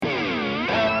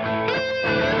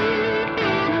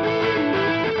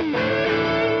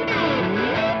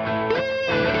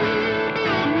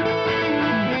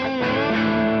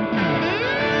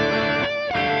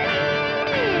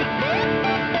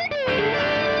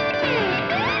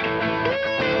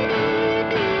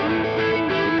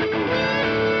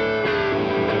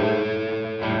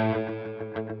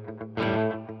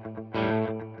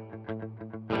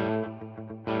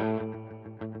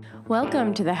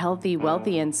Welcome to the Healthy,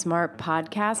 Wealthy, and Smart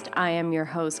podcast. I am your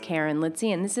host, Karen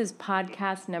Litzy, and this is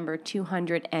podcast number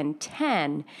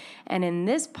 210. And in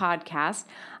this podcast,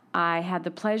 I had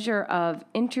the pleasure of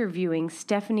interviewing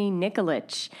Stephanie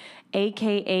Nickolich,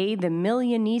 aka the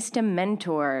Millionista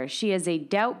Mentor. She is a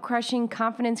doubt-crushing,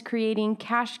 confidence-creating,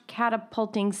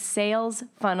 cash-catapulting sales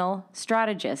funnel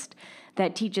strategist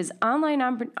that teaches online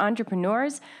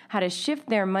entrepreneurs how to shift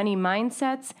their money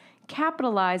mindsets,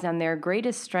 capitalize on their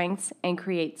greatest strengths, and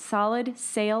create solid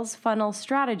sales funnel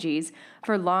strategies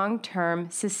for long-term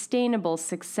sustainable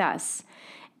success.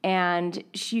 And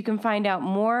you can find out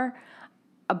more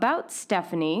about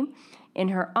Stephanie in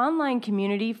her online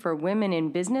community for women in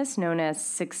business known as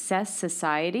Success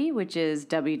Society, which is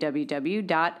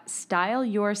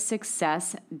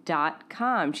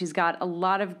www.styleyoursuccess.com. She's got a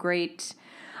lot of great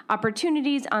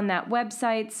opportunities on that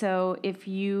website. So if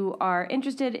you are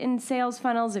interested in sales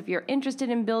funnels, if you're interested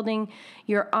in building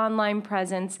your online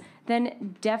presence,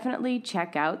 then definitely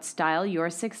check out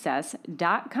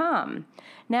styleyoursuccess.com.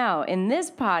 Now, in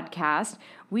this podcast,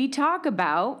 we talk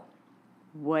about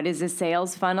what is a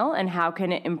sales funnel and how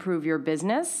can it improve your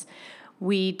business.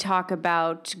 We talk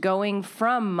about going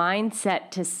from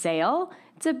mindset to sale.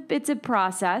 It's a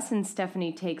process, and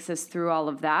Stephanie takes us through all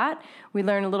of that. We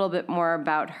learn a little bit more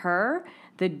about her,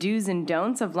 the do's and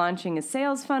don'ts of launching a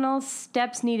sales funnel,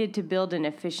 steps needed to build an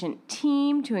efficient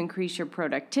team to increase your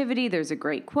productivity. There's a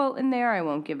great quote in there. I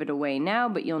won't give it away now,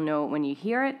 but you'll know it when you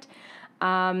hear it.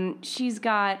 She's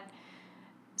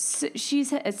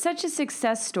such a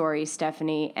success story,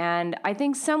 Stephanie, and I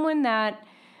think someone that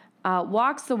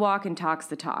walks the walk and talks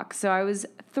the talk. So I was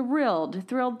thrilled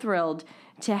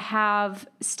to have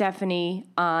Stephanie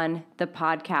on the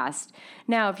podcast.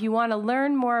 Now, if you want to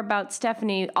learn more about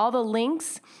Stephanie, all the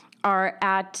links are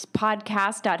at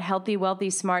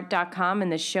podcast.healthywealthysmart.com in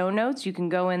the show notes. You can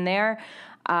go in there,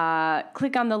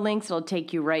 click on the links. It'll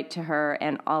take you right to her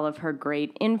and all of her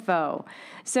great info.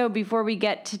 So before we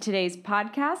get to today's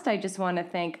podcast, I just want to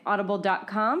thank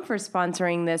audible.com for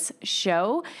sponsoring this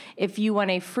show. If you want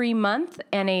a free month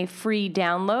and a free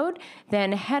download,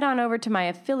 then head on over to my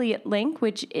affiliate link,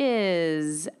 which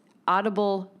is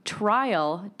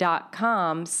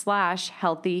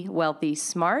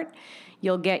audibletrial.com/healthywealthysmart.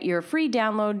 You'll get your free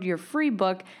download, your free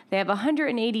book. They have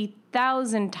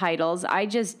 180,000 titles. I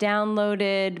just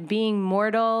downloaded Being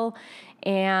Mortal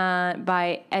and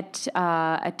by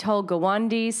Atul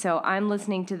Gawande. So I'm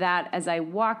listening to that as I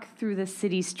walk through the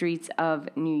city streets of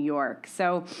New York.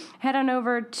 So head on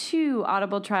over to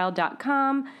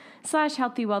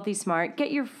audibletrial.com/healthywealthysmart.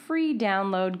 Get your free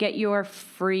download, get your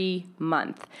free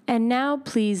month. And now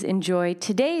please enjoy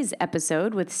today's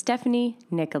episode with Stephanie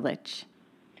Nickolich.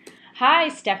 Hi,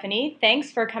 Stephanie.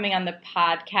 Thanks for coming on the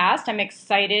podcast. I'm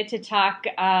excited to talk,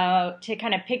 to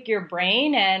kind of pick your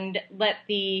brain and let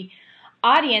the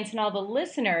audience and all the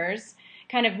listeners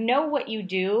kind of know what you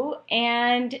do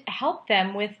and help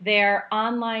them with their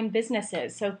online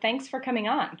businesses. So thanks for coming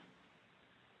on.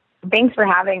 Thanks for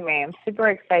having me. I'm super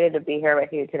excited to be here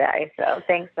with you today. So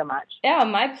thanks so much. Yeah,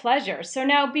 my pleasure. So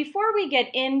now before we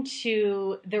get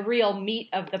into the real meat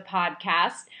of the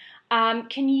podcast,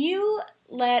 can you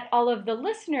let all of the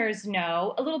listeners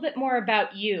know a little bit more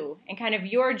about you and kind of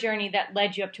your journey that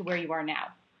led you up to where you are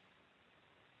now?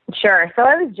 Sure. So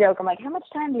I always joke, I'm like, how much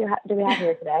time do we have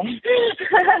here today?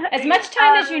 As much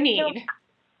time as you need.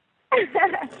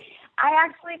 I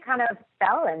actually kind of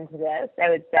fell into this, I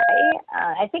would say.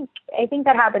 I think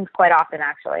that happens quite often,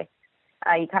 actually.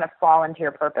 You kind of fall into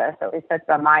your purpose. At least that's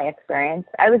been my experience.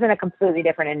 I was in a completely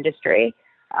different industry.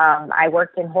 I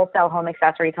worked in wholesale home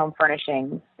accessories, home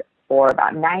furnishings for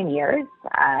about 9 years.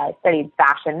 I studied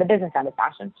fashion, the business end of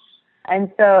fashion.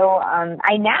 And so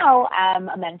I now am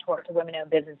a mentor to women-owned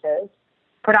businesses,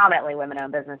 predominantly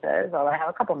women-owned businesses, although I have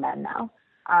a couple men now.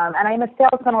 And I'm a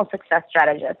sales funnel success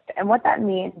strategist. And what that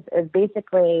means is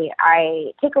basically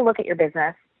I take a look at your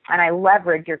business and I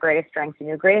leverage your greatest strengths and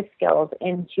your greatest skills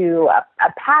into a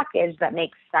package that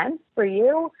makes sense for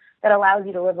you, that allows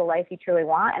you to live the life you truly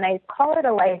want. And I call it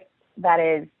a life that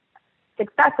is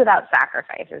success without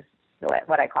sacrifice is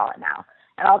what I call it now.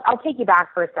 And I'll take you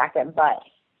back for a second, but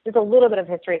just a little bit of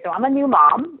history. So I'm a new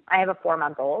mom. I have a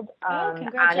 4-month-old.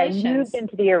 Congratulations. And I moved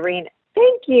into the arena.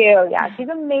 Thank you. Yeah, she's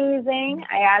amazing.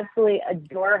 I absolutely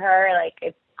adore her. Like,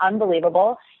 it's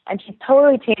unbelievable. And she's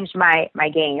totally changed my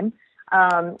game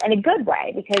in a good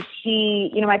way, because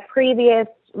she,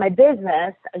 my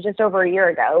business just over a year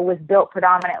ago was built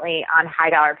predominantly on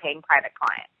high dollar paying private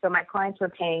clients. So my clients were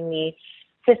paying me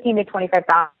 $15,000 to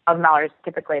 $25,000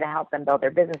 typically to help them build their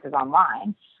businesses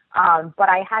online. But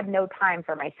I had no time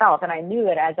for myself. And I knew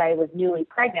that as I was newly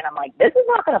pregnant, I'm like, this is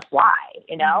not going to fly.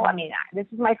 You know, I mean, this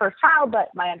is my first child, but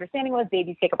my understanding was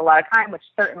babies take up a lot of time, which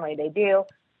certainly they do.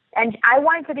 And I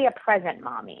wanted to be a present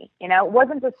mommy. You know, it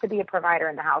wasn't just to be a provider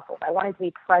in the household. I wanted to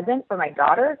be present for my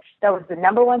daughter. That was the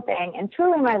number one thing. And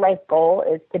truly my life goal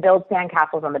is to build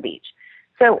sandcastles on the beach.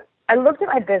 So I looked at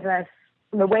my business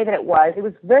the way that it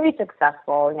was very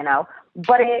successful, you know,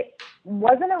 but it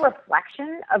wasn't a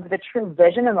reflection of the true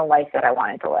vision and the life that I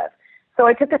wanted to live. So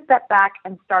I took a step back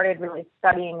and started really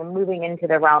studying and moving into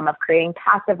the realm of creating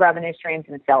passive revenue streams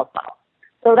and sales funnels.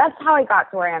 So that's how I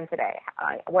got to where I am today.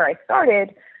 Where I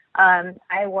started,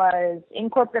 I was in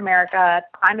corporate America,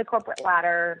 climbed the corporate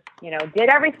ladder, you know, did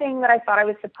everything that I thought I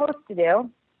was supposed to do.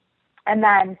 And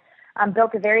then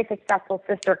built a very successful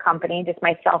sister company, just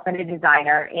myself and a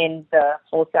designer in the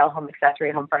wholesale home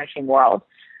accessory, home furnishing world.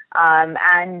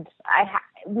 And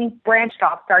we branched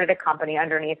off, started a company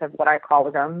underneath of what I call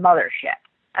was our mothership.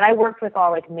 And I worked with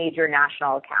all like major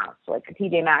national accounts, like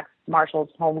TJ Maxx, Marshalls,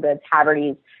 Home Goods,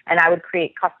 Haverty's, and I would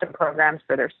create custom programs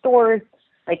for their stores,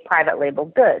 like private label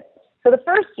goods. So the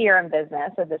first year in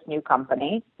business of this new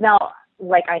company, now,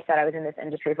 like I said, I was in this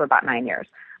industry for about 9 years.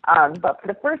 But for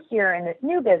the first year in this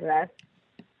new business,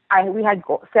 we had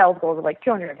sales goals of like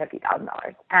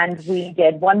 $250,000, and we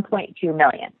did 1.2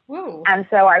 million. Whoa. And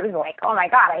so I was like, oh my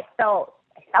God, I felt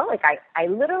like I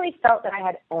literally felt that I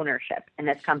had ownership in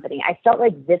this company. I felt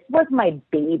like this was my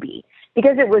baby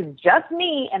because it was just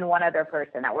me and one other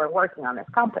person that were working on this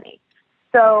company.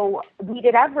 So we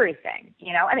did everything,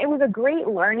 you know, and it was a great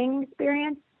learning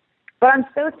experience. But I'm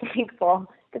so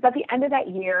thankful because at the end of that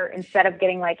year, instead of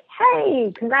getting like,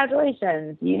 hey,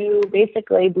 congratulations, you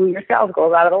basically blew your sales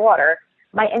goals out of the water,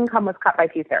 my income was cut by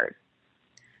 2/3.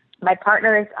 My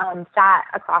partners sat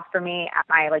across from me at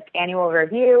my like annual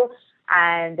review,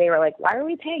 and they were like, why are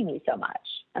we paying you so much?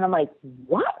 And I'm like,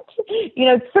 what? You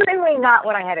know, certainly not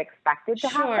what I had expected to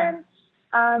happen.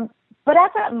 But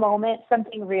at that moment,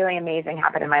 something really amazing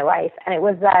happened in my life. And it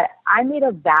was that I made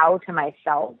a vow to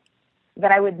myself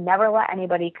that I would never let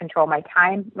anybody control my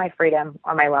time, my freedom,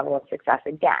 or my level of success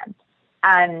again.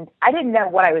 And I didn't know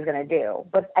what I was going to do,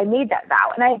 but I made that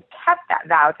vow. And I kept that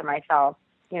vow to myself,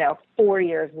 you know, 4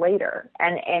 years later.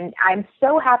 And I'm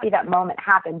so happy that moment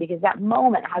happened because that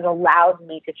moment has allowed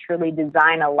me to truly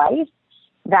design a life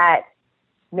that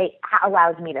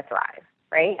allows me to thrive,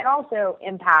 right? And also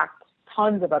impact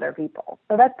tons of other people.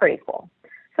 So that's pretty cool.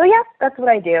 So yeah, that's what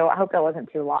I do. I hope that wasn't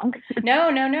too long.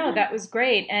 No. That was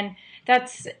great. And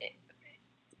that's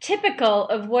typical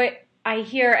of what I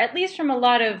hear, at least from a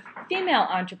lot of female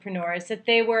entrepreneurs, that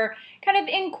they were kind of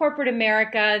in corporate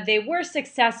America, they were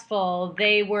successful,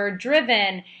 they were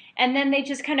driven, and then they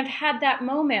just kind of had that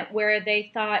moment where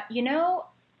they thought, you know,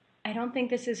 I don't think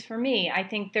this is for me. I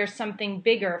think there's something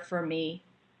bigger for me,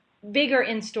 bigger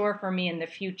in store for me in the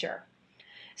future.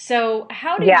 So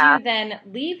how did you then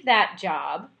leave that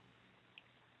job?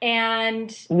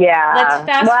 And let's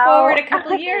fast forward a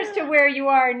couple of years to where you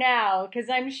are now, because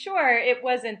I'm sure it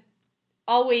wasn't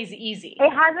always easy. It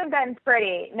hasn't been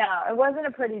pretty. No, it wasn't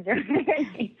a pretty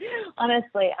journey,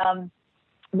 honestly.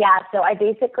 So I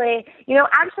basically, you know,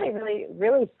 actually really,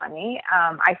 really funny.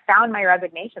 I found my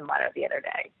resignation letter the other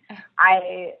day.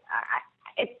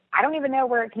 I don't even know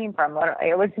where it came from. Literally,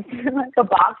 it was just like a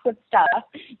box of stuff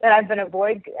that I've been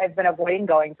avoiding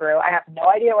going through. I have no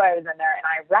idea why I was in there, and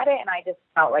I read it, and I just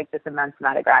felt like this immense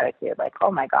amount of gratitude. Like, oh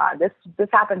my God, this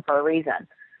happened for a reason.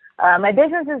 My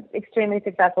business is extremely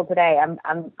successful today.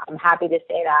 I'm happy to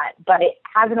say that, but it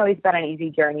hasn't always been an easy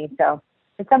journey. So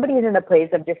if somebody is in the place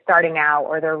of just starting out,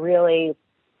 or they're really,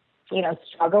 you know,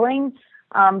 struggling,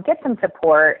 get some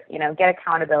support. You know, get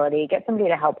accountability. Get somebody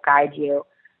to help guide you.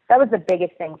 That was the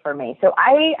biggest thing for me. So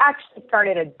I actually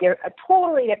started a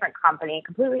totally different company,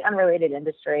 completely unrelated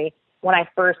industry when I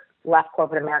first left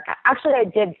corporate America. Actually, I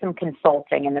did some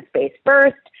consulting in the space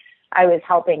first. I was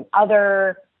helping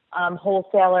other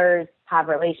wholesalers have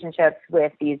relationships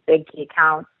with these big key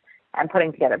accounts and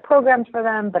putting together programs for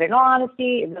them. But in all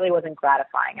honesty, it really wasn't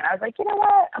gratifying. And I was like, you know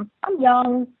what? I'm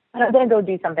young, and I'm going to go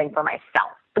do something for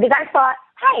myself. Because I thought,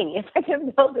 hey, if I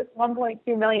can build this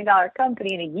 $1.2 million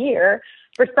company in a year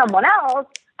for someone else,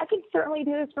 I can certainly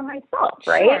do this for myself,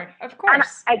 right? Sure, of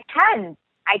course. And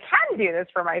I can do this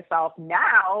for myself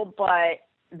now, but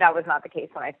that was not the case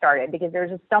when I started because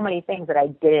there's just so many things that I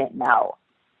didn't know.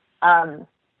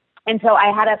 And so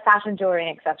I had a fashion jewelry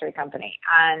and accessory company,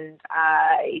 and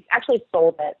I actually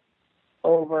sold it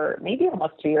over maybe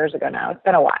almost 2 years ago now. It's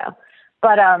been a while,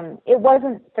 but it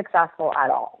wasn't successful at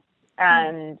all.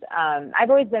 And I've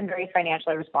always been very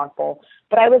financially responsible,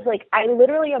 but I was like, I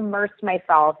literally immersed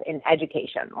myself in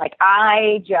education. Like,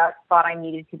 I just thought I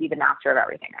needed to be the master of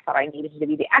everything. I thought I needed to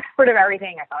be the expert of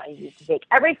everything. I thought I needed to take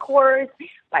every course,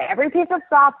 buy every piece of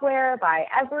software, buy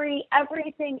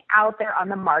everything out there on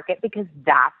the market, because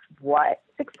that's what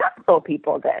successful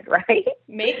people did, right?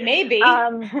 Maybe.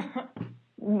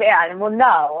 Yeah, well,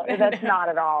 no, that's not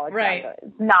at all. Right.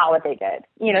 It's not what they did.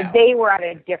 They were at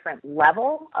a different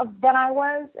level than I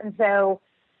was. And so,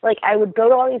 like, I would go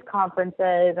to all these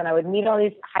conferences and I would meet all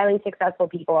these highly successful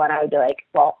people, and I would be like,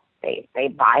 well, they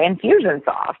buy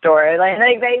Infusionsoft, or like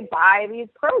they buy these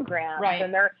programs, right.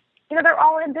 and they're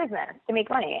all in business to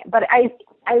make money. But I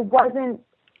wasn't.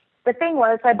 The thing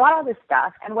was, I bought all this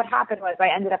stuff, and what happened was I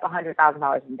ended up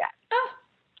 $100,000 in debt. Oh.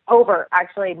 Over,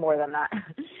 actually, more than that.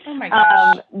 Oh my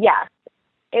gosh. Yeah,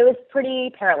 it was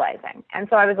pretty paralyzing. And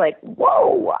so I was like,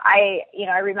 whoa. I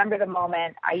remember the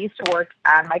moment I used to work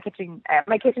at my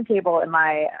kitchen table in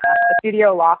my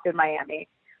studio loft in Miami.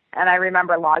 And I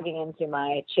remember logging into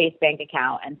my Chase bank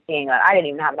account and seeing that I didn't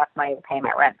even have enough money to pay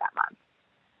my rent that month.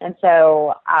 And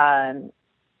so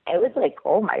it was like,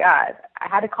 oh my God, I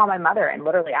had to call my mother and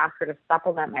literally ask her to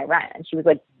supplement my rent. And she was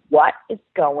like, what is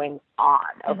going on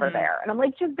over there? And I'm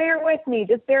like, just bear with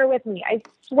me. I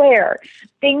swear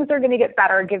things are going to get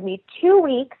better. Give me 2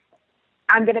 weeks.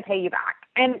 I'm going to pay you back.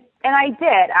 And I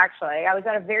did, actually. I was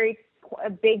at a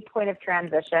big point of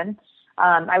transition.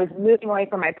 I was moving away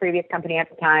from my previous company at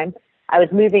the time. I was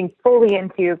moving fully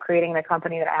into creating the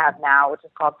company that I have now, which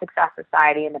is called Success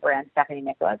Society, and the brand Stephanie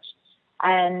Nickolich.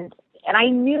 And I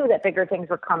knew that bigger things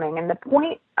were coming. And the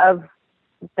point of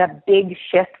the big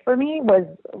shift for me was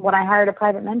when I hired a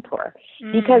private mentor,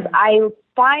 because I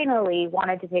finally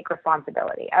wanted to take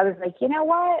responsibility. I was like, you know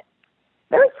what?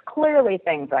 There's clearly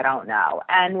things I don't know.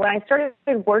 And when I started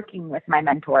working with my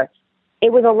mentor,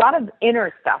 it was a lot of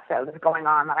inner stuff that was going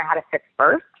on that I had to fix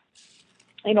first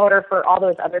in order for all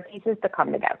those other pieces to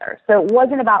come together. So it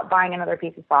wasn't about buying another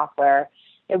piece of software.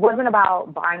 It wasn't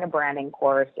about buying a branding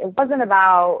course. It wasn't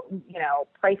about,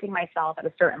 pricing myself at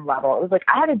a certain level. It was like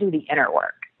I had to do the inner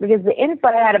work, because the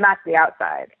inside had to match the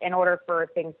outside in order for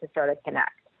things to start to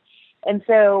connect. And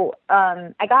so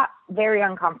I got very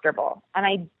uncomfortable, and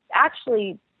I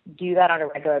actually do that on a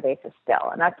regular basis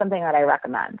still, and that's something that I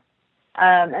recommend.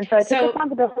 And so I took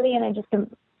responsibility, and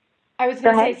I was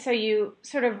going to say, so you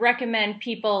sort of recommend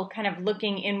people kind of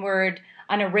looking inward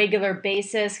on a regular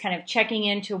basis, kind of checking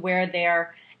into where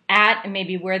they're at and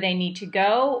maybe where they need to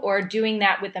go, or doing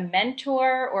that with a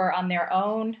mentor or on their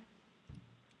own?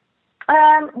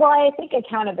 Well, I think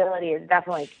accountability is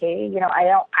definitely key.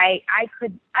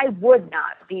 I would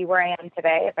not be where I am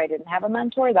today if I didn't have a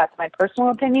mentor. That's my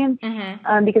personal opinion.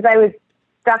 Because I was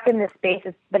stuck in this space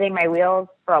of spinning my wheels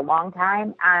for a long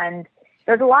time. And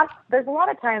there's a lot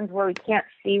of times where we can't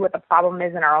see what the problem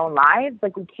is in our own lives.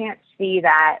 Like, we can't see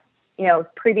that,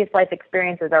 previous life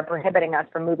experiences are prohibiting us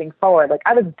from moving forward. Like,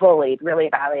 I was bullied really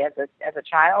badly as a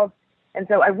child. And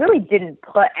so I really didn't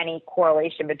put any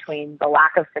correlation between the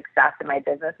lack of success in my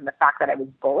business and the fact that I was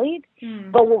bullied.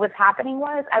 But what was happening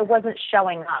was I wasn't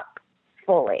showing up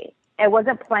fully. I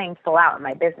wasn't playing full out in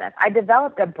my business. I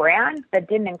developed a brand that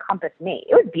didn't encompass me.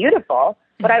 It was beautiful,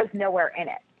 but I was nowhere in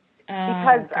it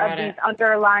because of these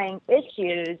underlying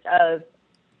issues of,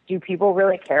 do people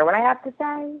really care what I have to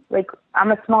say? Like,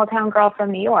 I'm a small town girl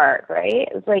from New York, right?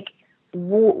 It's like,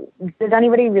 does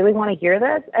anybody really want to hear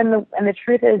this? And the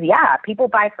truth is, yeah, people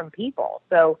buy from people.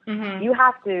 So you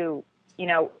have to,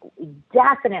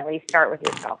 definitely start with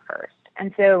yourself first.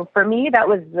 And so for me, that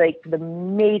was like the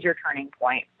major turning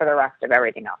point for the rest of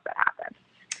everything else that happened.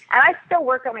 And I still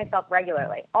work on myself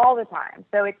regularly, all the time.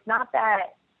 So it's not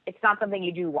something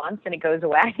you do once and it goes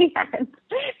away and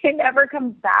it never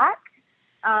comes back.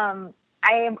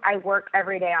 I work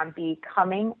every day on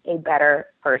becoming a better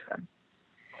person.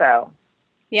 So.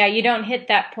 Yeah, you don't hit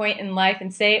that point in life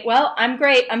and say, well, I'm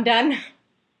great, I'm done.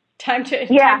 Time to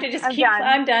just keep,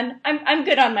 I'm done. I'm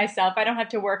good on myself. I don't have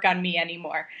to work on me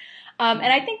anymore.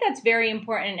 And I think that's very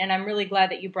important, and I'm really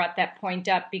glad that you brought that point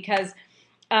up, because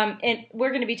we're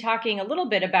going to be talking a little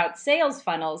bit about sales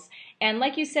funnels. And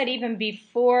like you said, even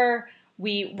before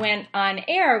we went on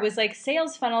air, it was like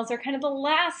sales funnels are kind of the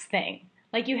last thing.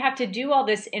 Like, you have to do all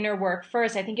this inner work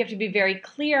first. I think you have to be very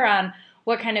clear on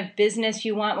what kind of business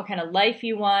you want, what kind of life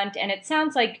you want. And it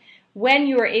sounds like when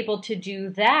you are able to do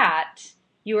that,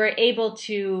 you are able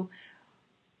to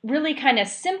really kind of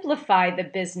simplify the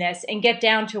business and get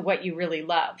down to what you really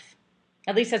love.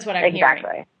 At least that's what I'm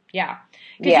hearing. Yeah.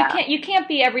 Because you can't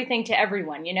be everything to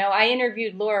everyone. I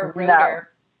interviewed Laura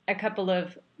Roeder a couple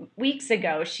of weeks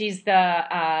ago. She's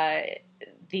the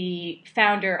the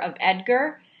founder of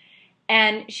Edgar.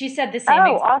 And she said the same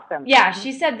thing. Oh, awesome. Yeah,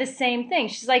 she said the same thing.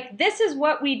 She's like, this is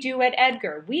what we do at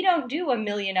Edgar. We don't do a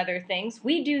million other things.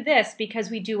 We do this because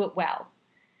we do it well.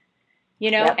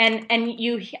 Yep. And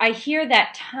I hear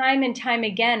that time and time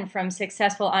again from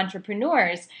successful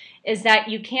entrepreneurs is that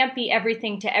you can't be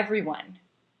everything to everyone.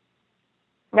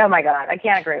 Oh my God, I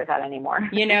can't agree with that anymore.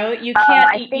 You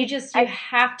can't.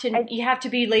 You have to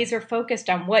be laser focused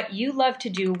on what you love to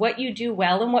do, what you do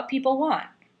well, and what people want.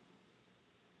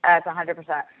 That's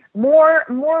 100%. More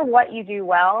what you do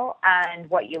well and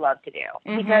what you love to do.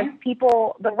 Because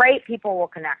the right people will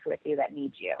connect with you that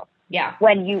need you. Yeah.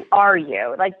 When you are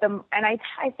you. And I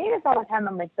say this all the time,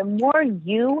 I'm like, the more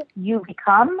you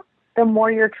become, the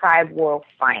more your tribe will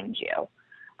find you.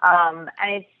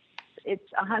 And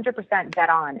it's 100% dead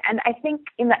on. And I think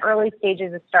in the early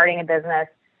stages of starting a business,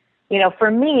 for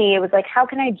me, it was like, how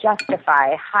can I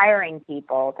justify hiring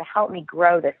people to help me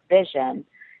grow this vision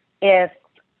if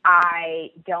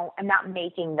I'm not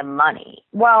making the money?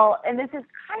 Well, and this is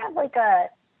kind of like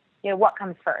what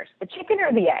comes first, the chicken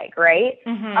or the egg, right?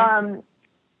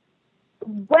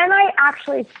 When I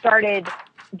actually started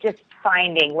just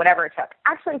finding whatever it took,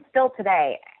 actually still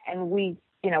today, and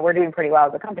we're doing pretty well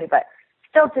as a company, but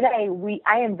still today,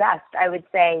 I invest, I would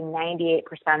say 98%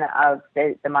 of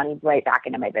the money right back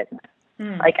into my business.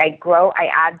 Like I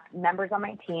add members on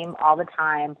my team all the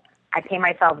time. I pay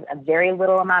myself a very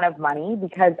little amount of money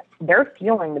because they're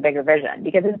fueling the bigger vision.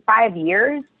 Because in 5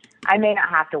 years, I may not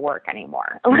have to work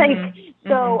anymore.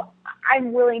 So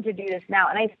I'm willing to do this now.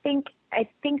 And I think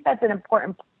that's an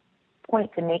important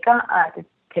point to make,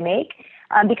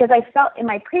 because I felt in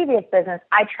my previous business,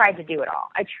 I tried to do it all.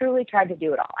 I truly tried to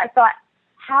do it all. I thought,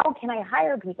 how can I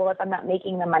hire people if I'm not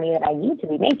making the money that I need to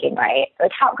be making, right?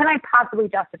 Like, how can I possibly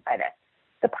justify this?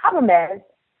 The problem is,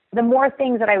 the more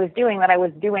things that I was doing that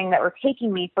were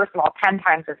taking me, first of all, 10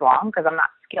 times as long because I'm not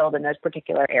skilled in those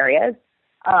particular areas.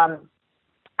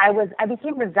 I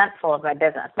became resentful of my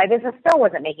business. My business still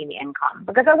wasn't making the income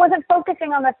because I wasn't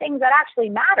focusing on the things that actually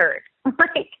mattered.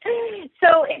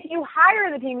 So if you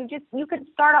hire the team, you could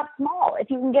start off small. If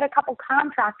you can get a couple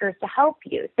contractors to help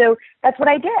you. So that's what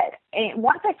I did. And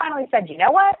once I finally said, you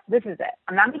know what, this is it.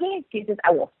 I'm not making excuses.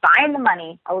 I will find the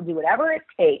money. I will do whatever it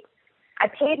takes. I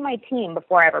paid my team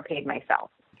before I ever paid myself.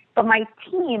 But my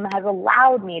team has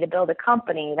allowed me to build a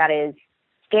company that is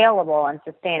scalable and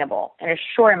sustainable in a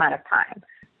short amount of time.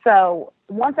 So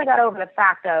once I got over the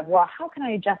fact of, well, how can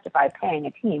I justify paying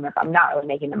a team if I'm not really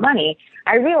making the money?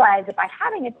 I realized that by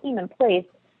having a team in place,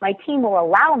 my team will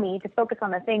allow me to focus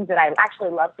on the things that I actually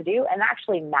love to do and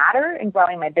actually matter in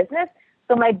growing my business.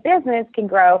 So my business can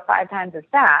grow 5 times as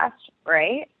fast,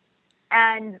 right?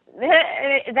 And then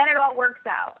it all works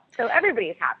out. So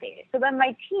everybody's happy. So then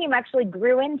my team actually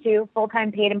grew into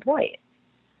full-time paid employees.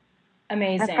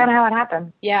 Amazing. That's kind of how it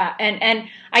happened. Yeah, and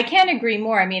I can't agree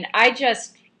more. I mean, I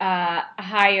just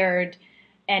hired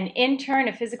an intern,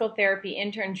 a physical therapy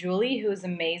intern, Julie, who's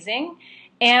amazing,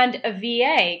 and a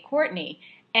VA, Courtney.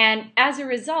 And as a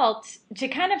result, to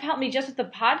kind of help me just with the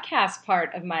podcast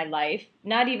part of my life,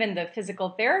 not even the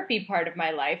physical therapy part of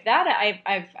my life, that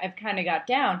I've kind of got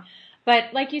down.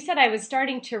 But like you said, I was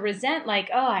starting to resent,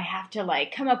 like, oh, I have to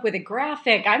come up with a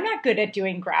graphic. I'm not good at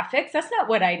doing graphics. That's not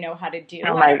what I know how to do.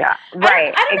 Oh my God.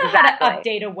 Right. I don't know how to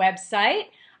update a website.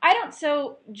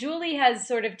 So Julie has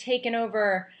sort of taken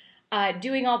over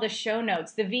doing all the show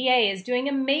notes. The VA is doing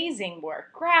amazing work,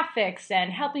 graphics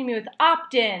and helping me with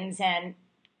opt-ins and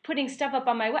putting stuff up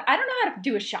on my web. I don't know how to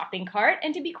do a shopping cart.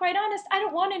 And to be quite honest, I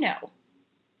don't want to know.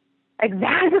 Exactly.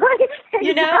 I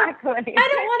don't want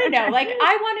to know.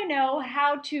 I want to know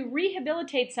how to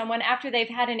rehabilitate someone after they've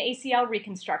had an ACL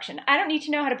reconstruction. I don't need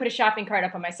to know how to put a shopping cart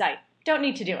up on my site. Don't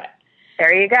need to do it.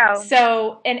 There you go.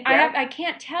 So, and yeah. I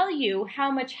can't tell you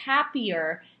how much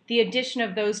happier the addition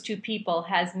of those two people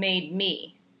has made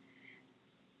me.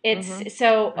 It's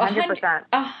so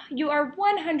 100%. You are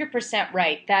 100%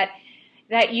 right that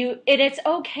it's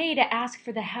okay to ask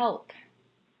for the help.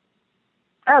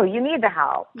 Oh, you need the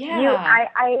help. Yeah.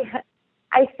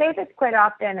 I say this quite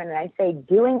often, and I say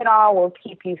doing it all will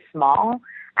keep you small.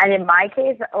 And in my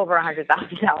case, over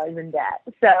 $100,000 in debt.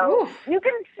 So you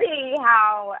can see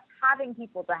how having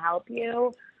people to help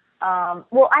you.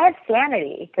 Well, I have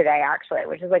sanity today, actually,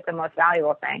 which is the most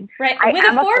valuable thing. Right. I With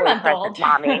am a a 4-month-old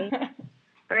mommy.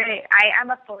 Right. I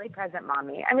am a fully present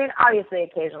mommy. I mean, obviously,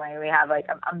 occasionally we have a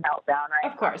meltdown,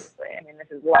 right? Of course. Obviously. I mean, this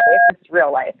is life. This is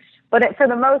real life. But for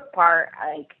the most part,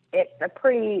 it's a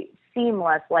pretty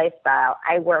seamless lifestyle.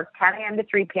 I work 10 a.m. to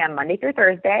 3 p.m. Monday through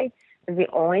Thursday. It's the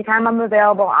only time I'm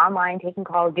available online, taking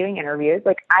calls, doing interviews.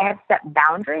 I have set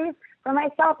boundaries for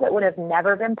myself that would have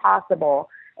never been possible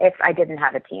if I didn't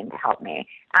have a team to help me.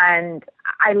 And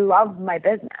I love my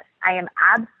business.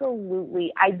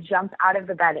 I jump out of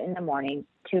the bed in the morning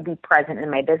to be present in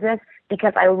my business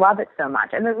because I love it so much.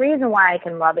 And the reason why I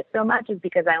can love it so much is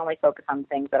because I only focus on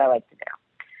things that I like to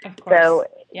do. Of course. So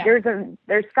yeah.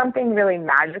 there's something really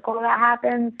magical that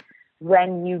happens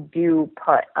when you do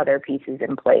put other pieces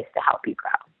in place to help you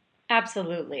grow.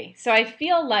 Absolutely. So I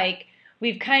feel like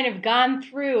we've kind of gone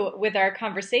through with our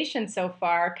conversation so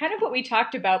far, kind of what we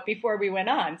talked about before we went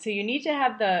on. So you need to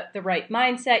have the right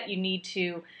mindset. You need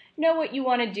to know what you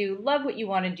want to do, love what you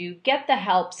want to do, get the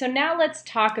help. So now let's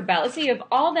talk about, let's say you have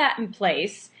all that in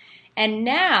place, and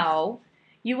now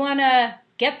you want to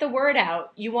get the word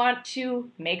out. You want to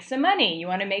make some money. You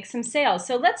want to make some sales.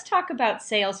 So let's talk about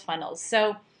sales funnels.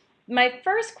 So my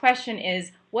first question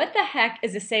is, what the heck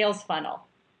is a sales funnel?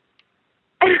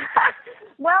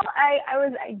 Well,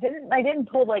 I didn't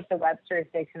pull like the Webster's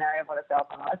dictionary of what a sales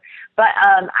funnel is, but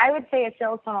I would say a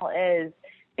sales funnel is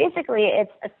basically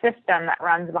it's a system that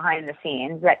runs behind the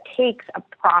scenes that takes a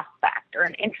prospect or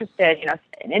an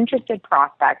interested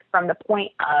prospect from the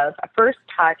point of a first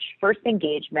touch, first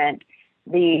engagement,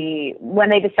 when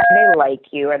they decide they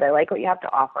like you or they like what you have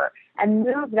to offer, and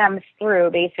move them through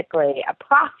basically a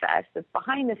process that's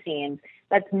behind the scenes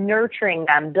that's nurturing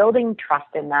them, building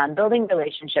trust in them, building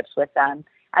relationships with them,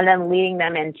 and then leading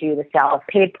them into the sale of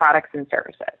paid products and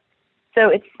services. So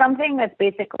it's something that's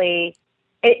basically,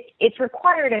 it's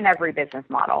required in every business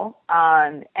model,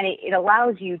 and it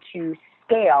allows you to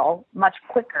scale much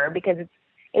quicker because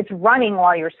it's running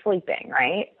while you're sleeping,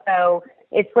 right? So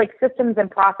it's like systems and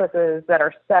processes that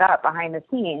are set up behind the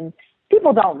scenes.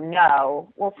 People don't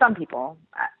know. Well, some people,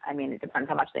 I mean, it depends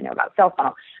how much they know about sales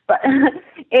funnel, but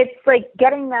it's like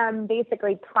getting them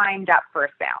basically primed up for a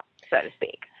sale, so to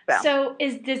speak. So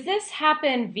does this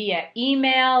happen via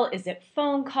email? Is it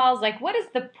phone calls? Like what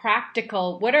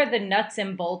are the nuts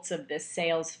and bolts of this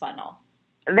sales funnel?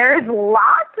 There's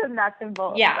lots of nuts and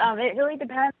bolts. Yeah. It really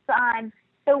depends on,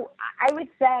 so I would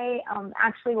say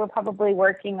actually we're probably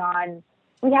working on,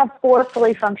 we have 4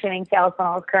 fully functioning sales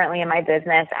funnels currently in my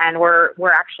business, and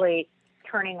we're actually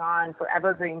turning on for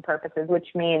evergreen purposes, which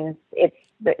means it's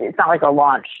not like a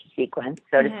launch sequence,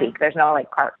 so to speak. There's no like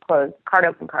cart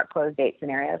open, cart closed date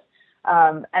scenarios.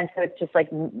 And so it's just like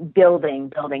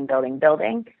building.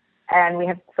 And we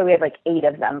have like 8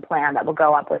 of them planned that will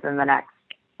go up within the next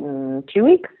 2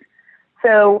 weeks.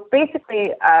 So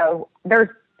basically,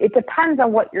 it depends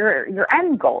on what your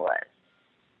end goal is.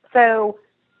 So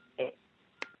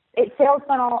it's sales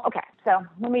funnel. Okay, so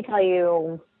let me tell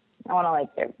you, I want to like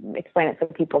explain it so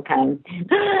people can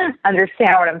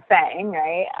understand what I'm saying,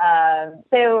 right?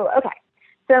 So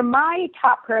my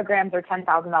top programs are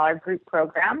 $10,000 group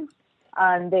programs.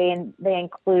 They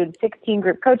include 16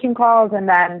 group coaching calls, and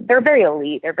then they're very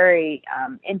elite. They're very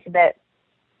intimate.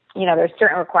 You know, there's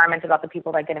certain requirements about the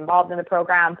people that get involved in the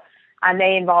program, and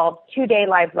they involve 2-day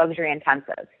live luxury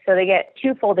intensives. So they get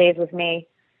 2 full days with me,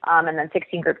 and then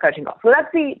 16 group coaching calls. So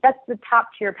that's the top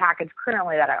tier package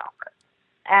currently that I offer.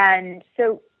 And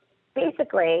so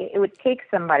basically it would take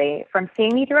somebody from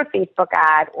seeing me through a Facebook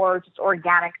ad or just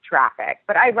organic traffic,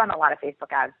 but I run a lot of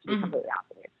Facebook ads to be completely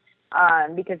honest with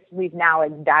you, because we've now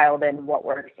like dialed in what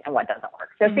works and what doesn't work.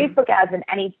 So Facebook ads in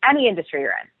any industry you're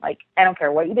in, like I don't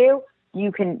care what you do,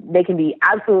 they can be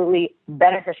absolutely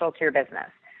beneficial to your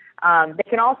business. They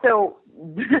can also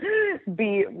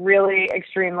be really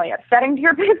extremely upsetting to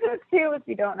your business too if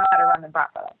you don't know how to run them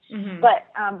properly. But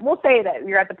we'll say that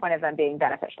you're at the point of them being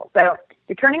beneficial. So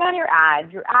you're turning on your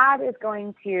ad. Your ad is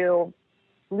going to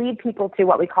lead people to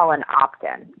what we call an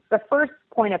opt-in. It's the first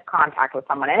point of contact with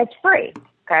someone, and it's free.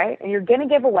 Okay, and you're going to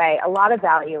give away a lot of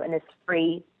value in this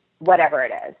free, whatever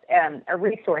it is, a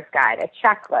resource guide, a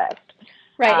checklist.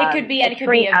 Right. It could be a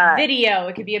video.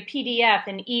 It could be a PDF,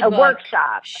 an ebook, a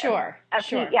workshop. Sure.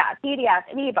 PDF,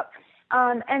 an ebook.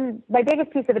 And my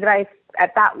biggest piece of advice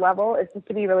at that level is just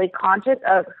to be really conscious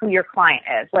of who your client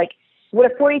is. Like, would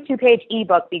a 42-page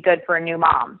ebook be good for a new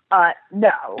mom?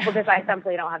 No, because I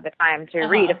simply don't have the time to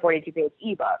read a 42-page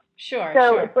ebook. Sure.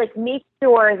 So it's like make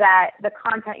sure that the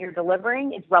content you're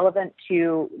delivering is relevant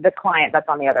to the client that's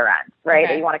on the other end, right?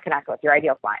 That you want to connect with, your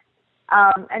ideal client.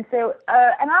 And so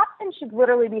an opt-in should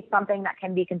literally be something that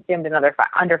can be consumed in under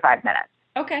 5 minutes.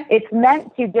 Okay. It's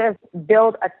meant to just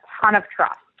build a ton of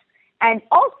trust and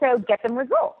also get them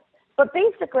results. But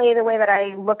basically, the way that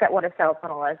I look at what a sales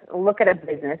funnel is, look at a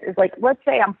business, is like, let's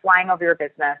say I'm flying over your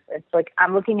business. It's like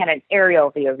I'm looking at an aerial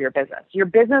view of your business. Your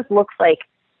business looks like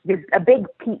a big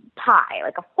pie,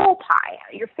 like a full pie,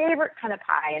 your favorite kind of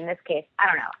pie. In this case, I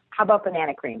don't know. How about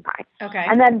banana cream pie? Okay.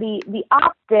 And then the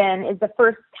opt-in is the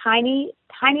first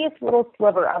tiniest little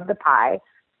sliver of the pie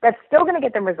that's still going to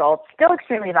get them results, still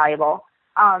extremely valuable.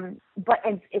 But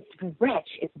it's rich,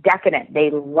 it's decadent. They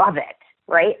love it,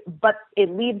 right? But it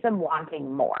leaves them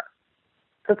wanting more.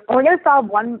 So it's only going to solve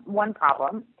one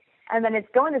problem, and then it's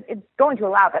going to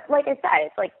allow. But like I said,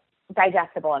 it's like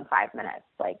digestible in 5 minutes.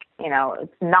 Like,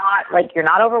 it's not like you're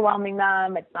not overwhelming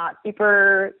them. It's not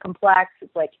super complex.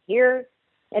 It's like, here,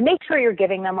 and make sure you're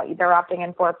giving them what they're opting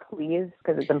in for, please,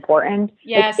 because it's important.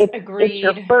 Yes, agreed.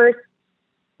 It's your first.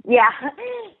 Yeah.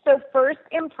 So first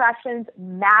impressions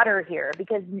matter here,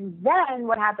 because then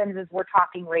what happens is we're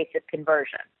talking rates of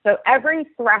conversion. So every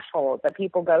threshold that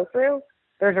people go through,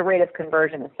 there's a rate of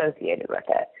conversion associated with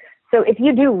it. So if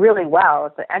you do really well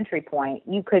at the entry point,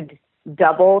 you could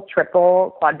double,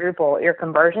 triple, quadruple your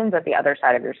conversions at the other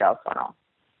side of your sales funnel.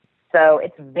 So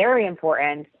it's very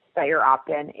important that your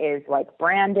opt-in is like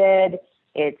branded,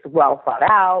 it's well thought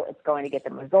out, it's going to get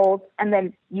them results, and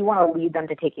then you want to lead them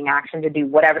to taking action to do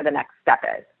whatever the next step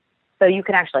is. So you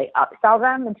can actually upsell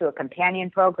them into a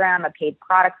companion program, a paid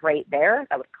product right there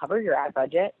that would cover your ad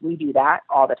budget. We do that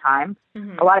all the time.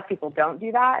 Mm-hmm. A lot of people don't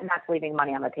do that, and that's leaving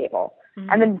money on the table. Mm-hmm.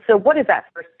 And then, so what is that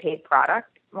first paid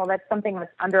product? Well, that's something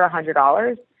that's under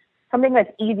 $100, something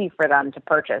that's easy for them to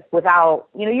purchase without,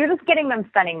 you're just getting them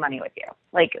spending money with you.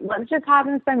 Like, let's just have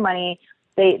them spend money.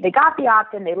 They got the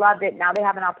opt-in, they loved it. Now they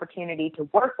have an opportunity to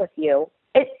work with you.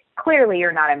 Clearly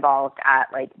you're not involved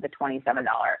at like the $27,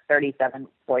 $37,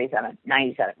 $47,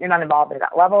 $97. You're not involved at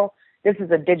that level. This is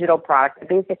a digital product that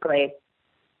basically,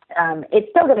 it's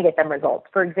still going to get them results.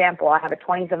 For example, I have a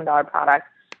 $27 product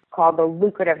called the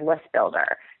Lucrative List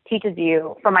Builder. Teaches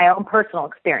you, from my own personal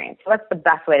experience, so that's the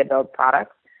best way to build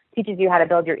products, teaches you how to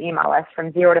build your email list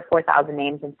from 0 to 4,000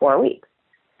 names in 4 weeks.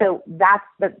 So that's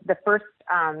the first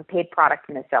paid product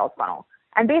in the sales funnel.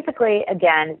 And basically,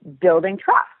 again, building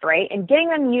trust, right? And getting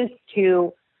them used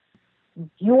to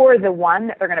you're the one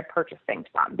that they're going to purchase things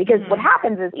from. Because what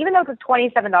happens is, even though it's a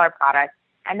 $27 product,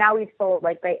 and now we've sold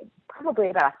probably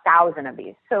about 1,000 of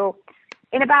these. So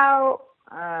in about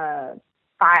 5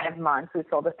 months, we've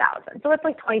sold 1,000. So it's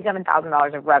like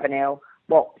 $27,000 of revenue.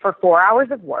 Well, for 4 hours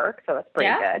of work, so that's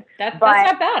pretty good. That's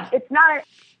not bad. It's not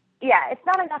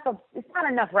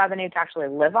enough revenue to actually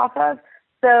live off of.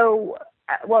 So,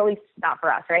 well, at least not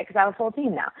for us, right? Because I have a full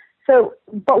team now. So,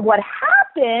 but what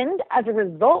happened as a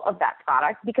result of that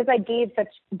product, because I gave such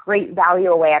great value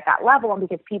away at that level, and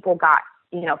because people got,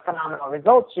 phenomenal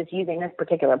results just using this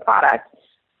particular product.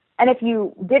 And if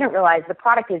you didn't realize, the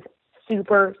product is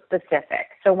super specific.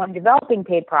 So when developing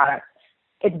paid products,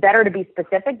 it's better to be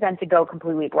specific than to go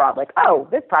completely broad. Like, oh,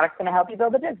 this product's going to help you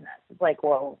build a business. It's like,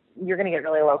 well, you're going to get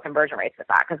really low conversion rates with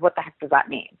that, because what the heck does that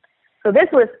mean? So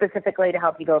this was specifically to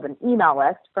help you build an email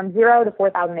list from 0 to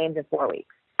 4,000 names in 4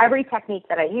 weeks. Every technique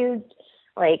that I used,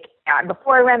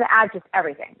 before I ran the ads, just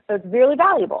everything. So it's really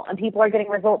valuable, and people are getting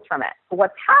results from it. So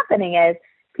what's happening is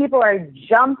people are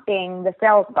jumping the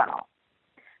sales funnel.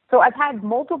 So I've had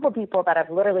multiple people that have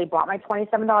literally bought my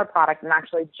 $27 product and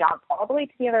actually jump all the way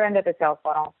to the other end of the sales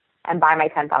funnel and buy my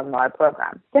 $10,000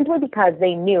 program, simply because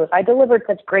they knew if I delivered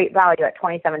such great value at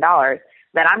 $27,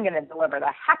 then I'm going to deliver the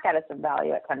heck out of some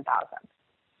value at $10,000.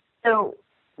 So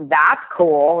that's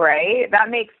cool, right? That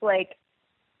makes building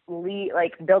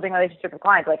a relationship with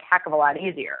clients heck of a lot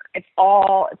easier. It's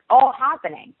all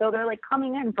happening. So they're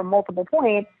coming in from multiple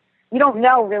points. You don't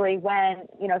know really when,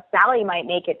 Sally might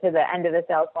make it to the end of the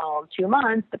sales funnel in 2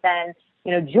 months, but then,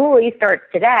 Julie starts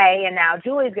today, and now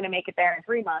Julie's going to make it there in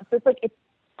 3 months. So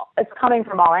it's coming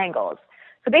from all angles.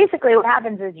 So basically what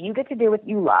happens is you get to do what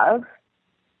you love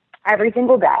every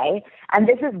single day, and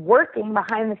this is working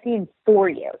behind the scenes for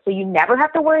you. So you never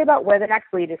have to worry about where the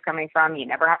next lead is coming from. You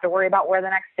never have to worry about where the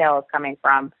next sale is coming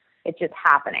from. It's just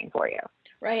happening for you.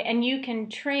 Right, and you can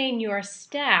train your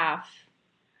staff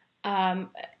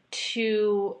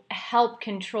to help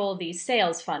control these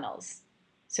sales funnels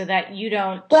so that you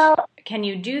don't. Well, can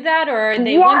you do that, or are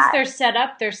they once they're set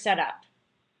up, they're set up?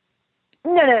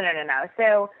 No.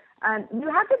 So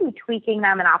you have to be tweaking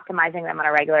them and optimizing them on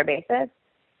a regular basis.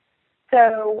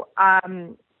 So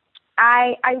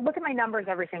I look at my numbers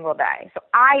every single day. So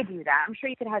I do that. I'm sure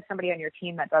you could have somebody on your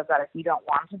team that does that if you don't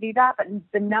want to do that. But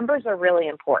the numbers are really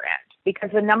important,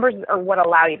 because the numbers are what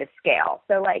allow you to scale.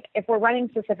 So if we're running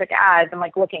specific ads, I'm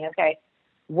looking, okay,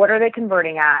 what are they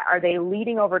converting at? Are they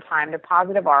leading over time to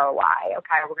positive ROI?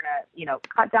 Okay, we're going to,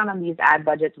 cut down on these ad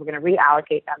budgets. We're going to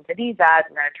reallocate them to these ads.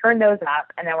 We're going to turn those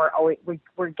up. And then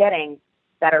we're getting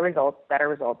better results.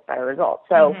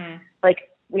 So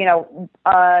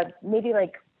maybe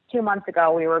 2 months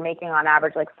ago, we were making on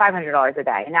average $500 a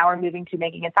day. And now we're moving to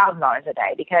making $1,000 a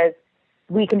day, because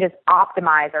we can just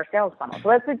optimize our sales funnel. So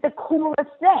that's like the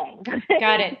coolest thing.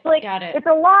 Got it. Got it. It's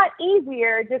a lot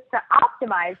easier just to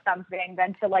optimize something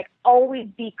than to like always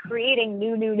be creating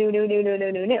new,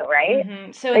 right?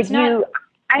 Mm-hmm. So it's not,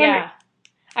 I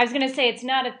was going to say, it's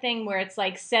not a thing where it's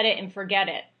like set it and forget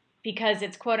it, because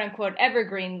it's quote unquote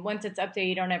evergreen. Once it's up there,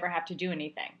 you don't ever have to do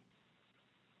anything.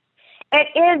 It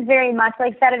is very much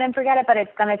like set it and forget it, but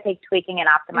it's going to take tweaking and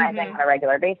optimizing on a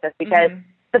regular basis because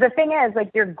but the thing is,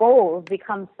 like, your goals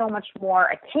become so much more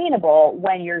attainable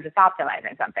when you're just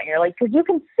optimizing something. You're like, because you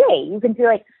can see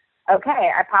like,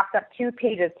 okay, I popped up 2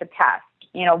 pages to test.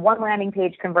 You know, one landing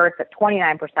page converts at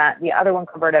 29%. The other one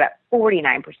converted at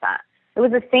 49%. It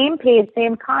was the same page,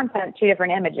 same content, 2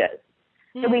 different images.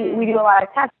 So we do a lot of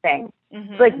testing.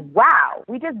 It's like, wow,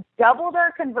 we just doubled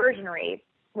our conversion rate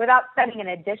without spending an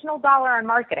additional dollar on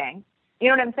marketing. You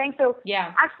know what I'm saying? So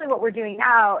actually what we're doing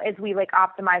now is we like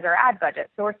optimize our ad budget.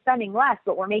 So we're spending less,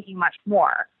 but we're making much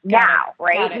more right?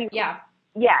 Got it.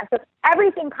 Yeah. So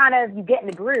everything kind of, you get in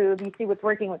the groove, you see what's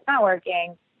working, what's not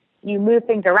working, you move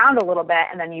things around a little bit,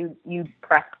 and then you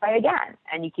press play again,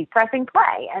 and you keep pressing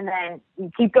play, and then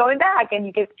you keep going back, and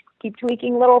you keep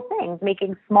tweaking little things,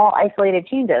 making small isolated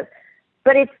changes.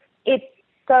 But it's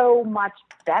so much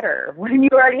better when you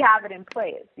already have it in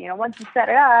place. You know, once you set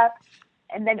it up,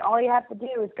 and then all you have to do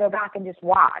is go back and just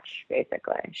watch,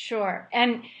 basically. Sure.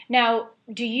 And now,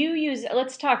 do you use,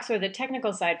 let's talk sort of the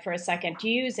technical side for a second. Do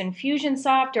you use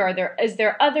Infusionsoft, or is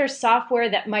there other software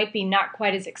that might be not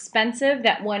quite as expensive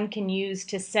that one can use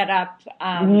to set up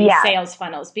these sales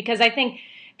funnels? Because I think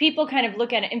people kind of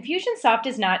look at it. Infusionsoft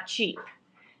is not cheap.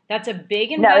 That's a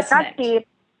big investment. No, it's not cheap.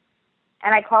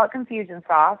 And I call it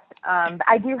Confusionsoft.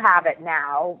 I do have it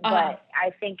now, but I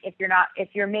think if you're not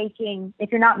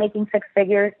making 6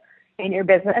 figures in your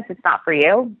business, it's not for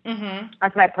you.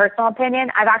 That's my personal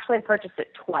opinion. I've actually purchased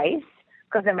it twice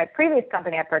because in my previous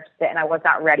company I purchased it and I was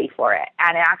not ready for it,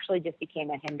 and it actually just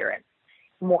became a hindrance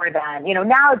more than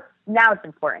now it's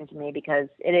important to me because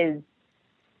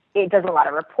it does a lot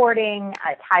of reporting.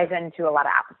 It ties into a lot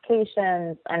of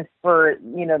applications. And for,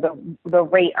 the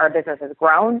rate our business has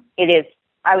grown,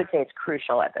 I would say it's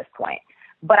crucial at this point.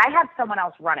 But I have someone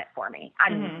else run it for me.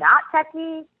 I'm not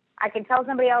techie. I can tell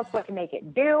somebody else what to make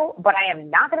it do, but I am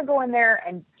not going to go in there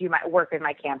and do my work with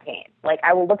my campaign. Like,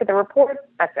 I will look at the reports.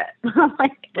 That's it.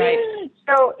 Right.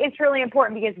 So it's really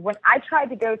important because when I tried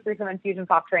to go through some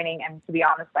Infusionsoft training, and to be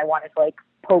honest, I wanted to like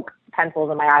poke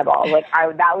pencils in my eyeballs. Like,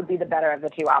 that would be the better of the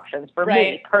 2 options for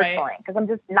me personally, because I'm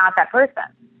just not that person.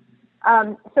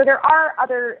 So there are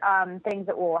other things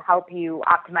that will help you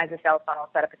optimize a sales funnel,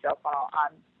 set up a sales funnel.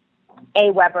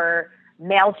 Aweber,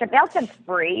 MailChimp. MailChimp's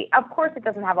free. Of course, it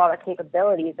doesn't have all the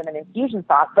capabilities of an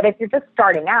Infusionsoft, but if you're just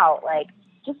starting out, like,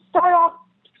 just start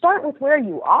with where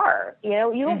you are. You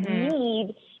know, you don't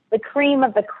need the cream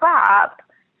of the crop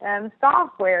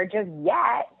software just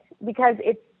yet, because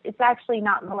it's actually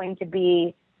not going to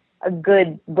be a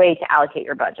good way to allocate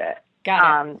your budget.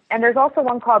 Got it. And there's also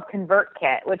one called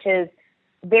ConvertKit, which is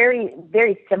very,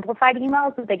 very simplified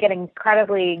emails, but they get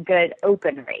incredibly good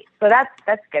open rates. So that's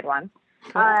a good one.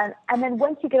 Cool. And then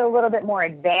once you get a little bit more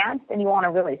advanced and you want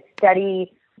to really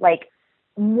study, like,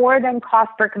 more than cost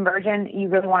per conversion, you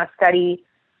really want to study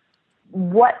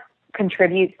what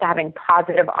contributes to having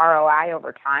positive ROI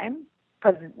over time.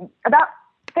 Because about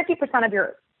 50% of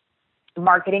your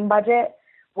marketing budget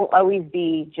will always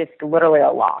be just literally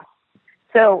a loss.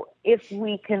 So if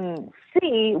we can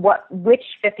see which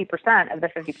 50% of the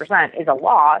 50% is a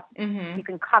loss, you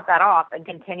can cut that off and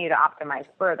continue to optimize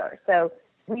further. So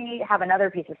we have another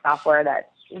piece of software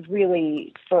that's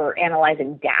really for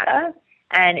analyzing data,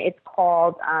 and it's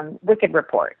called Wicked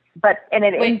Reports.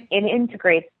 It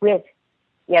integrates with,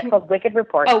 it's called Wicked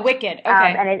Reports. Oh, Wicked,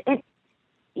 okay.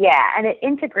 And it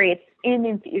integrates in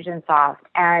Infusionsoft,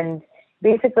 and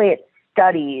basically it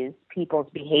studies people's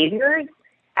behaviors.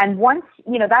 And once,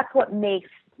 that's what makes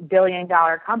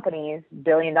billion-dollar companies.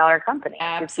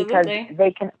 Absolutely. Because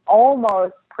they can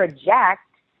almost project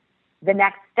the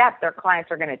next step their clients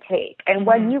are going to take. And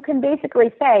when you can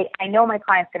basically say, I know my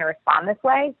client's going to respond this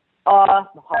way,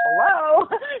 hello,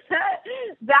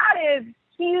 that is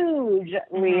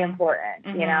hugely important,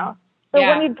 So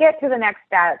when you get to the next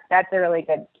step, that's a really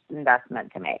good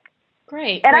investment to make.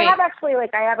 Great. And I have actually,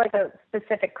 I have a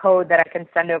specific code that I can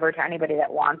send over to anybody that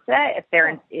wants it if they're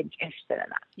interested in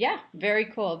that. Yeah, very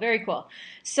cool. Very cool.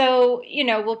 So,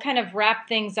 we'll kind of wrap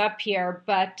things up here,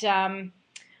 but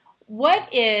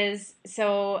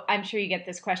so I'm sure you get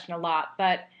this question a lot,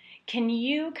 but can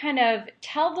you kind of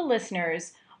tell the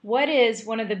listeners what is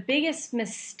one of the biggest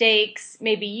mistakes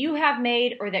maybe you have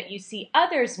made or that you see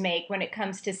others make when it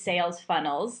comes to sales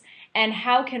funnels? and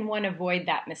how can one avoid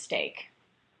that mistake?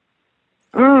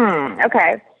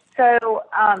 Okay. So,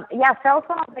 sales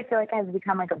funnels, I feel like has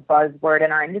become like a buzzword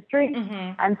in our industry.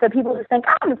 Mm-hmm. And so people just think,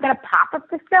 oh, I'm just going to pop up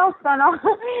the sales funnel.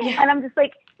 Yeah. And I'm just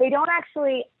like, they don't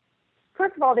actually,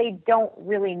 first of all, they don't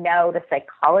really know the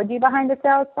psychology behind the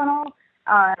sales funnel.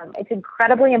 It's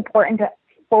incredibly important to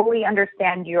fully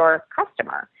understand your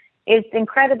customer. It's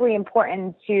incredibly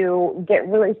important to get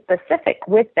really specific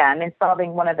with them in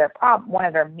solving one of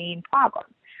their main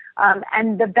problems.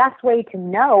 And the best way to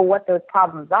know what those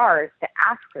problems are is to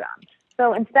ask them.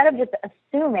 So instead of just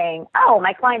assuming, oh,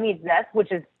 my client needs this,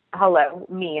 which is, hello,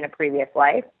 me in a previous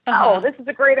life. Uh-huh. Oh, this is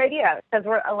a great idea, because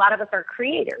a lot of us are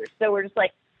creators. So we're just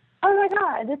like, oh my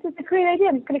God, this is a great idea.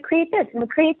 I'm just going to create this, I'm going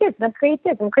to create this, I'm going to create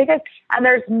this, I'm going to create this. And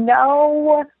there's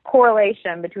no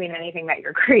correlation between anything that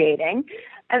you're creating.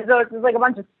 And so it's just like a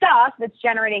bunch of stuff that's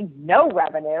generating no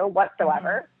revenue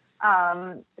whatsoever.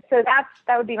 So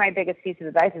that would be my biggest piece of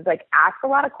advice, is like, ask a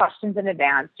lot of questions in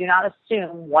advance. Do not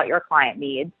assume what your client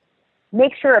needs.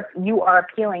 Make sure you are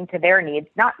appealing to their needs,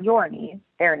 not your needs,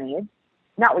 their needs,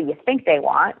 not what you think they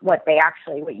want, what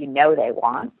you know they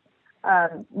want.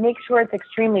 Make sure it's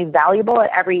extremely valuable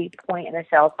at every point in the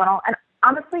sales funnel, and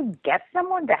honestly, get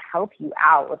someone to help you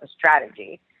out with a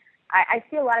strategy. I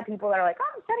see a lot of people that are like,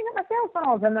 oh, I'm setting up my sales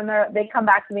funnels, and then they come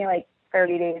back to me like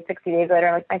 30 days, 60 days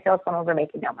later, like, my sales funnels are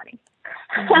making no money.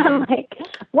 Mm-hmm. I'm like,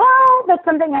 well, that's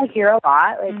something I hear a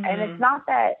lot. Like, mm-hmm. And it's not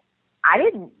that I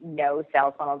didn't know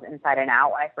sales funnels inside and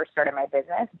out when I first started my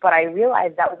business, but I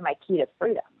realized that was my key to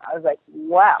freedom. I was like,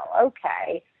 well,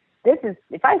 okay,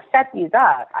 if I set these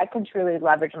up, I can truly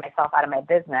leverage myself out of my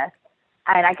business,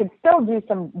 and I can still do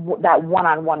that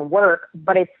one-on-one work,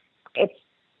 but it's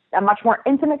a much more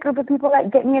intimate group of people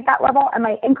that get me at that level, and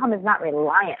my income is not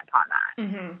reliant upon that.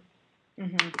 Mm-hmm.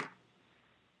 Mm-hmm.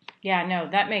 Yeah, no,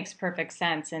 that makes perfect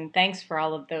sense. And thanks for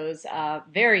all of those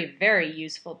very, very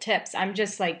useful tips. I'm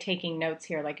just like taking notes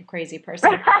here like a crazy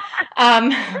person.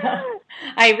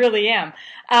 I really am.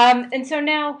 And so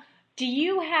now, do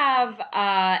you have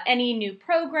any new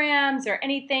programs or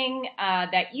anything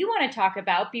that you want to talk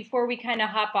about before we kind of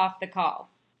hop off the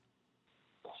call?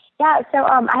 Yeah, so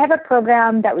I have a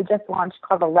program that we just launched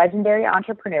called the Legendary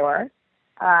Entrepreneur.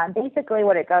 Basically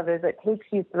what it does is it takes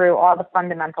you through all the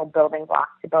fundamental building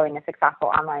blocks to building a successful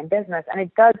online business. And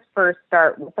it does first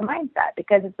start with the mindset,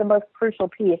 because it's the most crucial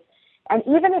piece. And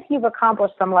even if you've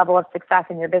accomplished some level of success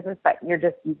in your business, but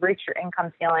you've reached your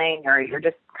income ceiling, or you're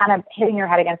just kind of hitting your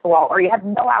head against the wall, or you have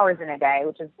no hours in a day,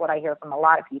 which is what I hear from a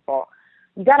lot of people,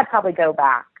 you got to probably go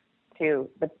back to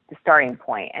the starting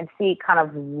point and see kind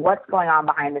of what's going on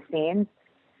behind the scenes.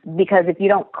 Because if you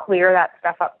don't clear that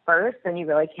stuff up first, then you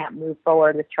really can't move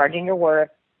forward with charging your worth,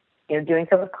 doing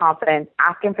so with confidence,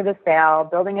 asking for the sale,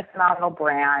 building a phenomenal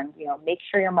brand, make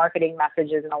sure your marketing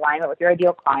message is in alignment with your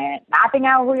ideal client, mapping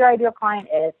out who your ideal client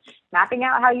is, mapping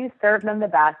out how you serve them the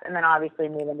best, and then obviously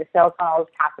moving to sales funnels,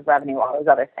 passive revenue, all those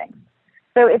other things.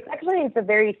 So it's a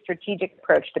very strategic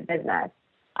approach to business.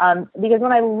 Because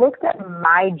when I looked at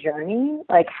my journey,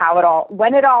 like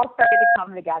when it all started to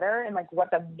come together and like what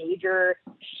the major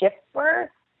shifts were,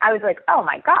 I was like, oh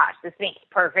my gosh, this makes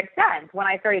perfect sense. When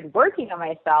I started working on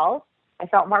myself, I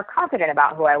felt more confident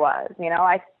about who I was.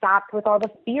 I stopped with all the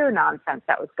fear nonsense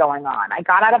that was going on. I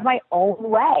got out of my own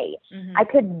way. Mm-hmm. I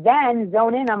could then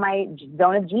zone in on my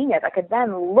zone of genius. I could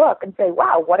then look and say,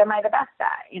 wow, what am I the best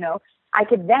at? I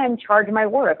could then charge my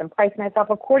worth and price myself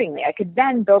accordingly. I could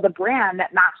then build a brand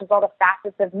that matches all the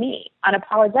facets of me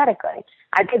unapologetically.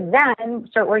 I could then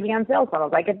start working on sales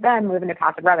funnels. I could then move into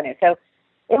passive revenue. So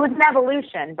it was an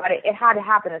evolution, but it had to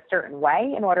happen a certain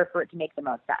way in order for it to make the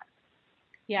most sense.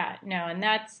 Yeah, no, and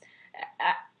that's,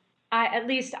 at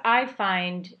least I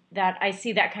find that I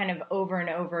see that kind of over and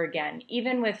over again.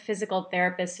 Even with physical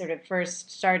therapists sort of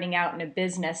first starting out in a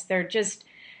business, they're just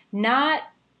not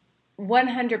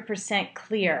 100%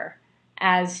 clear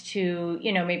as to,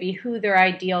 maybe who their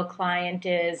ideal client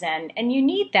is. And you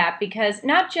need that, because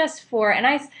not just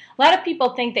a lot of people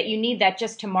think that you need that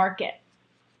just to market.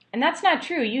 And that's not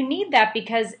true. You need that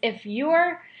because if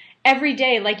you're every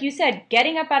day, like you said,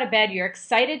 getting up out of bed, you're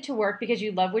excited to work because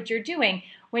you love what you're doing.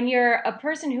 When you're a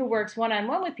person who works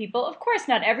one-on-one with people, of course,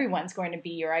 not everyone's going to be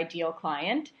your ideal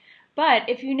client. But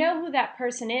if you know who that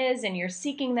person is and you're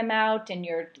seeking them out and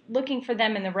you're looking for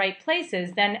them in the right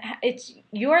places, then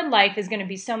your life is going to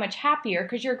be so much happier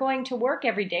because you're going to work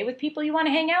every day with people you want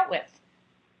to hang out with.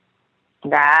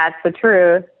 That's the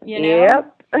truth.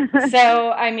 Yep.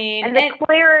 So, I mean, and the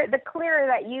clearer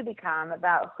that you become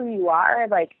about who you are,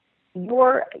 like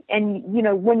when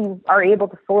you are able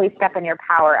to fully step in your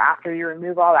power after you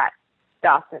remove all that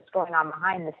stuff that's going on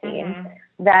behind the scenes,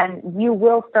 then you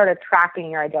will start attracting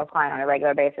your ideal client on a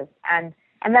regular basis. And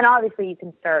then obviously you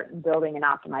can start building and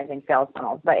optimizing sales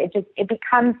funnels, but it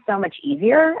becomes so much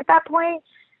easier at that point.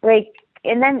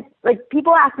 And then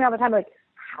people ask me all the time,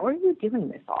 how are you doing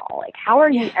this all? How are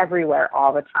you everywhere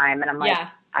all the time? And I'm like,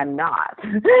 I'm not.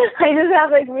 I just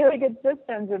have really good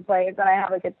systems in place, and I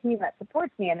have a team that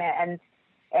supports me in it. And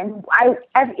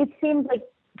it seems like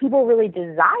people really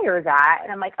desire that. And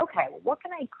I'm like, okay, well, what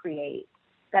can I create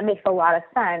that makes a lot of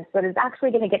sense, but is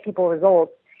actually going to get people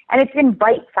results? And it's in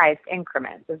bite-sized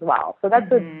increments as well. So that's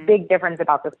the big difference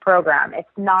about this program. It's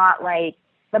not the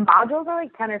modules are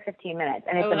 10 or 15 minutes,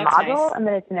 and it's a module, nice. And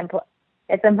then it's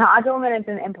a module, and then it's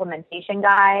an implementation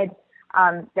guide.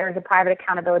 There's a private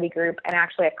accountability group, and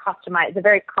actually it's a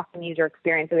very custom user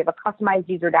experience. So we have a customized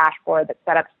user dashboard that's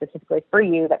set up specifically for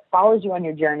you, that follows you on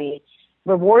your journey,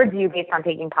 rewards you based on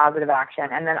taking positive action,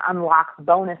 and then unlocks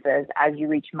bonuses as you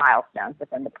reach milestones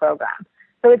within the program.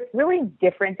 So it's really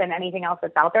different than anything else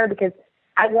that's out there, because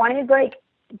I wanted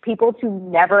people to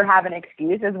never have an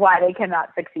excuse as why they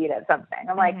cannot succeed at something.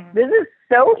 I'm this is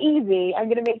so easy. I'm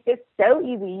going to make this so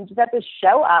easy. You just have to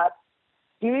show up,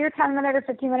 do your 10-minute or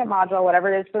 15-minute module,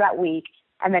 whatever it is for that week,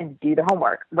 and then do the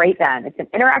homework right then. It's an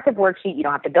interactive worksheet. You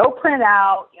don't have to go print it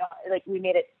out. We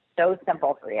made it so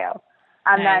simple for you.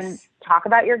 And then talk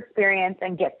about your experience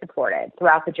and get supported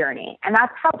throughout the journey. And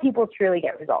that's how people truly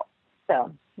get results.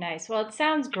 So nice. Well, it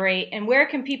sounds great. And where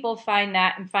can people find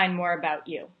that and find more about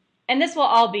you? And this will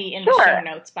all be in the show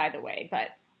notes, by the way, but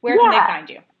where can they find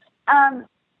you?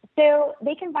 So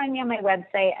they can find me on my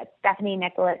website at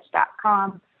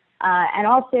stephaniennickolich.com. And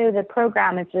also the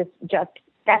program is just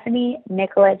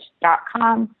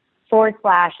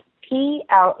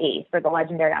stephaniennickolich.com/PLE for the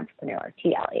Legendary Entrepreneur,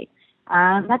 TLE.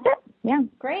 That's it. Yeah.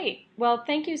 Great. Well,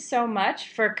 thank you so much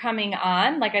for coming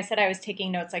on. Like I said, I was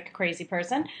taking notes like a crazy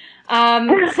person.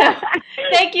 So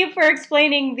thank you for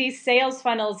explaining these sales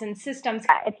funnels and systems.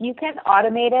 If you can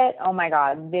automate it, oh my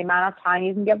God, the amount of time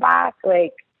you can get back,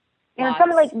 some you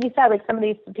said, some of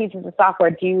these pieces of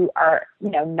software are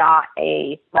not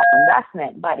a small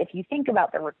investment, but if you think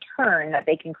about the return that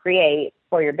they can create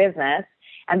for your business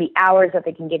and the hours that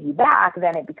they can give you back,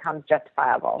 then it becomes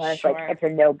justifiable. And it's it's a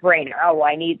no-brainer. Oh, well,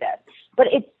 I need this. But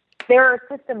there are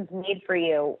systems made for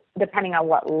you depending on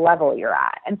what level you're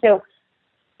at. And so,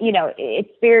 you have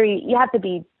to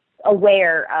be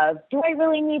aware of, do I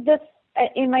really need this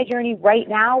in my journey right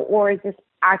now, or is this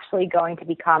actually going to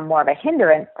become more of a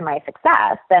hindrance to my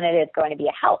success than it is going to be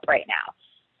a help right now?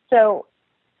 So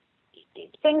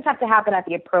things have to happen at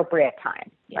the appropriate time,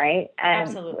 right? And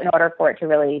absolutely. In order for it to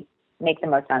really make the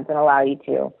most sense and allow you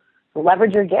to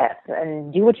leverage your gifts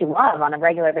and do what you love on a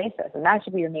regular basis. And that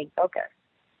should be your main focus.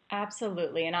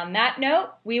 Absolutely. And on that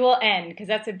note, we will end, because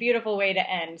that's a beautiful way to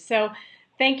end. So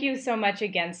thank you so much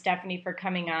again, Stephanie, for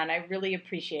coming on. I really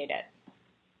appreciate it.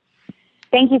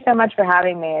 Thank you so much for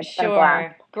having me. It's been a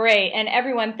blast. Great. And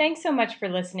everyone, thanks so much for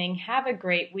listening. Have a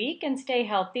great week and stay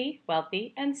healthy,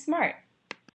 wealthy, and smart.